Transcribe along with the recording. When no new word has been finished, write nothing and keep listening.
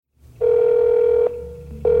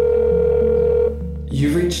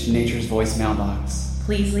You've reached Nature's voicemail box.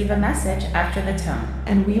 Please leave a message after the tone.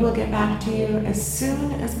 And we will get back to you as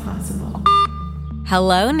soon as possible.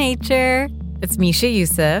 Hello, Nature. It's Misha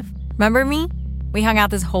Yusuf. Remember me? We hung out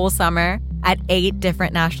this whole summer at 8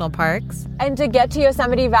 different national parks. And to get to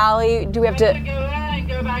Yosemite Valley, do we have to go in and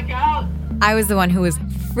go back out? I was the one who was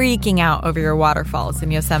freaking out over your waterfalls in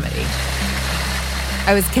Yosemite.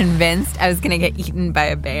 I was convinced I was going to get eaten by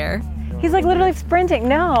a bear. He's like literally sprinting.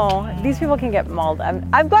 No, these people can get mauled.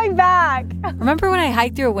 I'm going back. Remember when I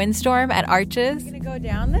hiked through a windstorm at Arches? We're gonna go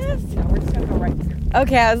down this? No, we're just gonna go right here.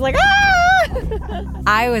 Okay, I was like, ah!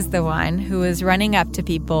 I was the one who was running up to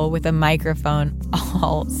people with a microphone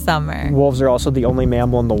all summer. Wolves are also the only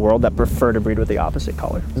mammal in the world that prefer to breed with the opposite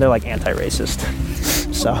color. They're like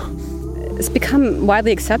anti-racist. So it's become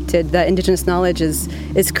widely accepted that indigenous knowledge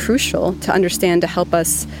is crucial to understand to help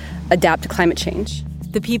us adapt to climate change.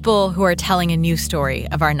 The people who are telling a new story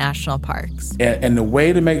of our national parks. And the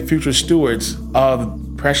way to make future stewards of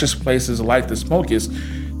precious places like the Smokies,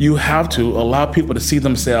 you have to allow people to see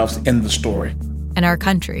themselves in the story. And our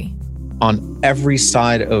country. On every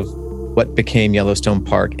side of what became Yellowstone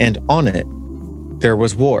Park and on it, there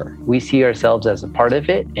was war. We see ourselves as a part of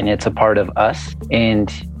it, and it's a part of us.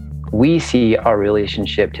 And we see our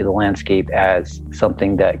relationship to the landscape as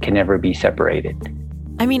something that can never be separated.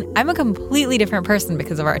 I mean, I'm a completely different person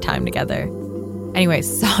because of our time together. Anyway,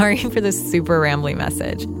 sorry for this super rambly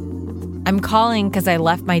message. I'm calling because I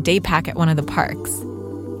left my day pack at one of the parks.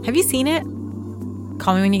 Have you seen it?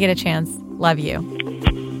 Call me when you get a chance. Love you.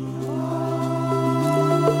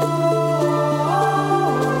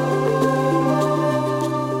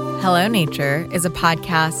 Hello Nature is a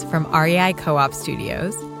podcast from REI Co-op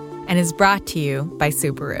Studios and is brought to you by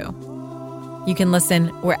Subaru. You can listen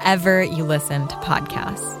wherever you listen to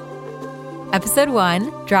podcasts. Episode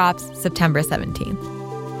 1 drops September 17th.